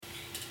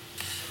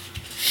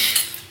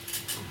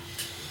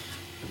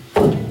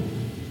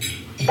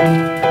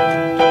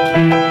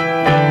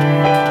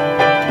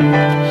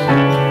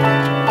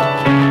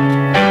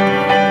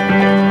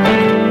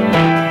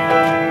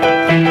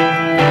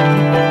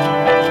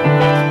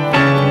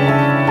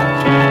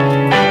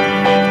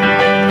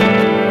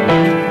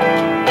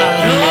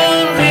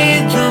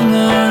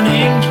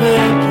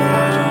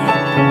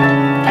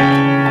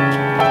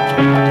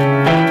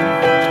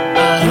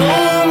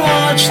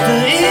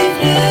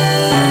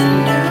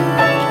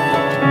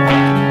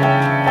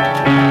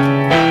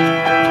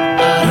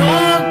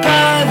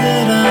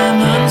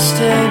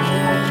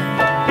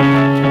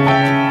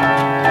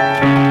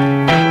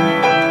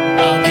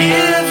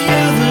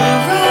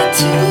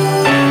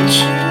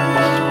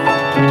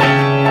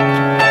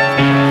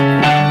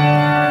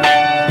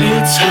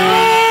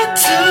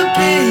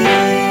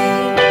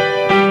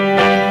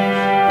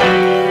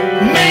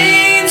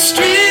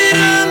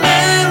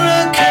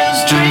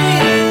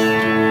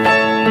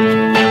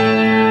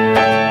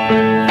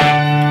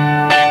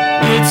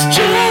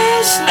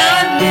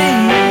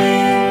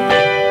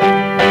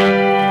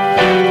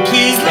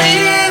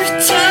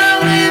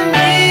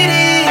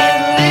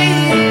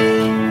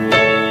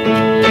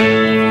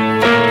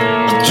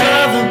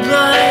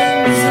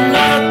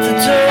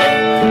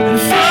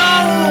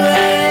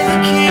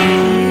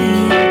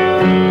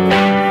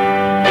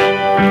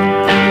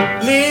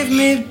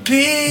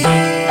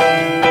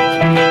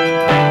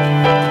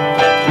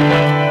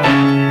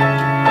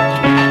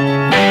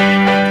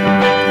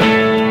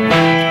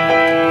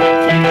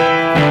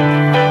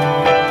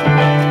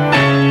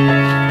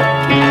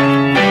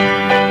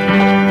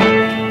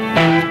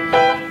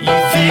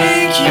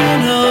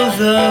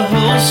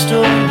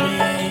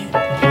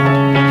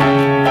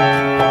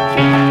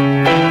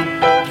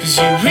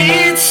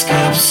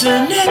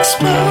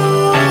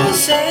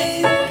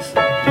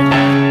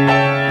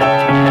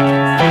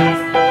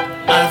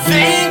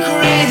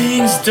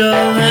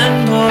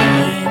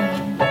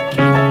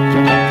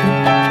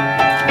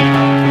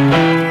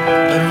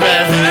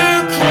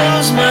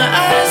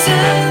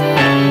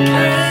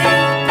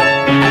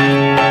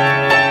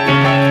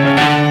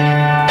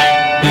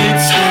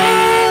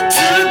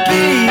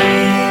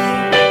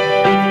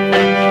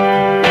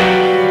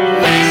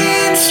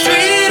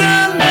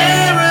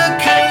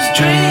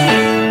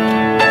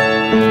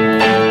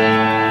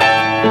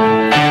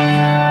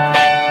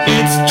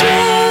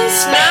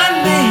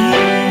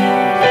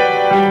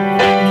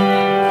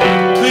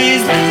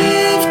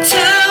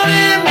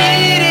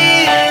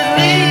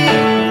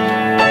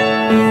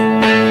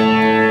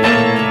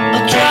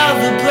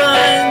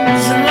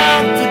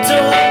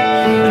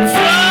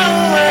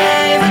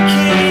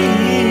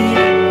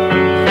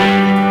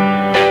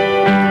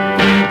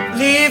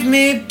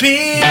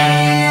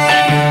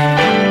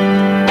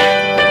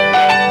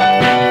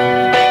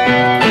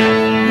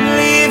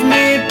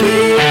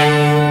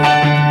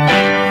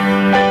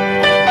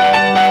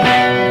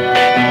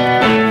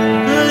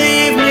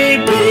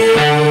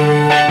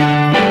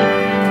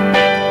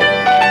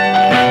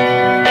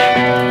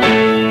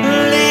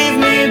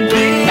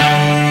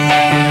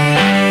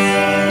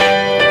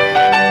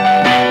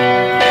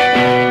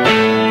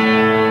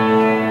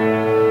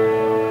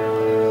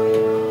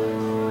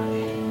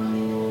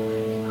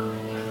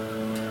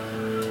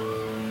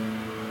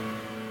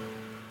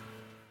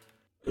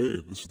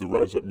This is the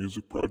Rise Up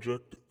Music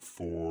Project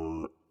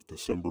for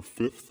December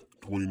 5th,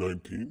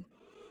 2019.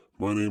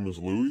 My name is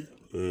Louie,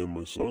 and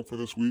my song for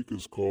this week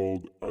is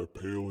called I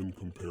Pale in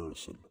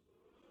Comparison.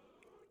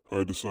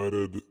 I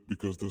decided,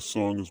 because this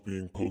song is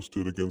being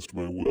posted against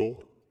my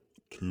will,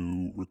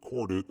 to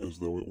record it as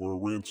though it were a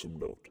ransom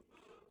note.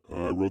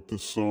 I wrote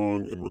this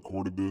song and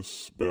recorded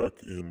this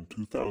back in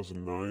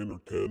 2009 or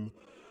 10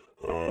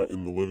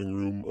 in the living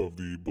room of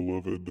the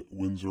beloved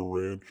Windsor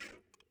Ranch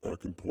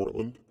back in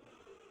Portland.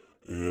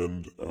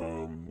 And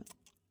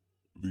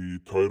the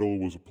title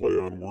was a play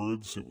on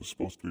words. It was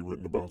supposed to be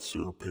written about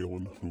Sarah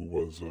Palin, who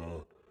was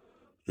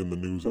in the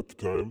news at the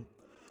time.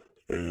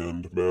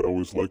 And Matt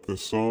always liked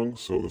this song,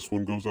 so this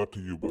one goes out to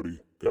you, buddy.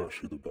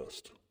 Gosh, you're the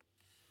best.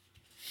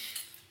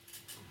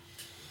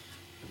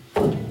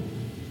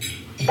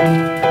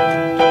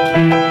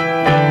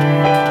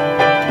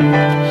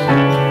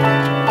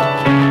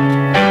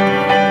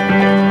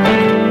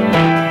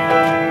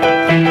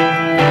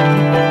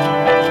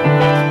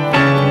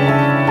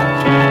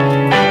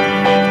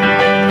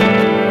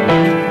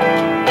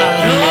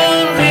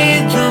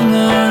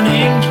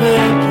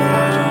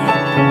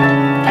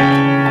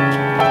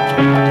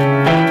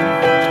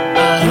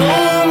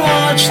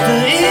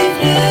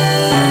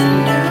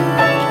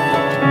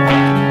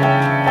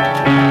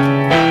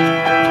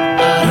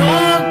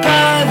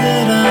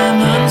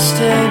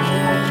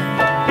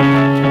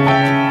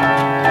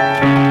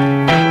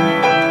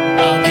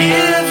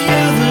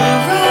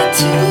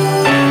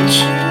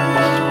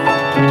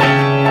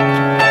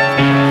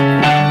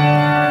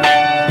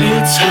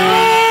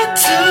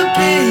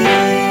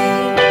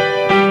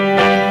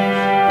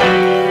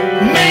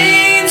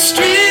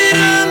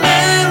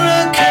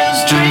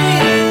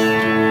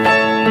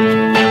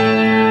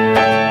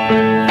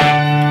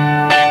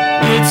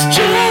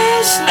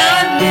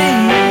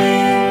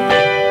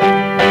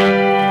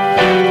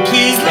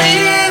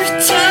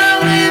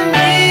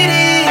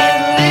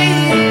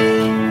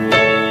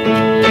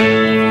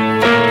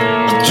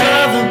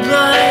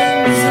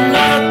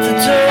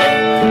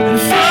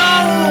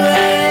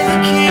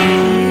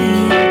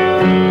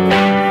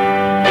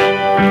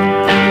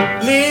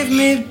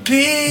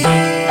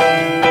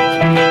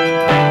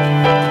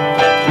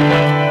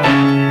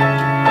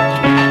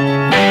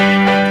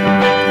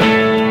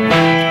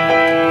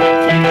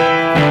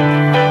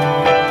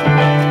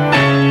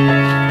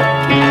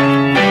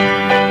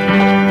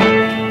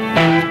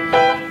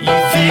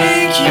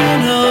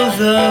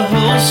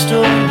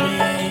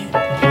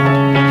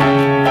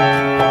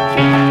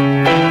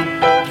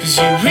 As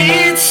you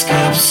read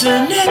scopes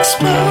and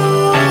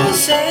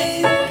exposes,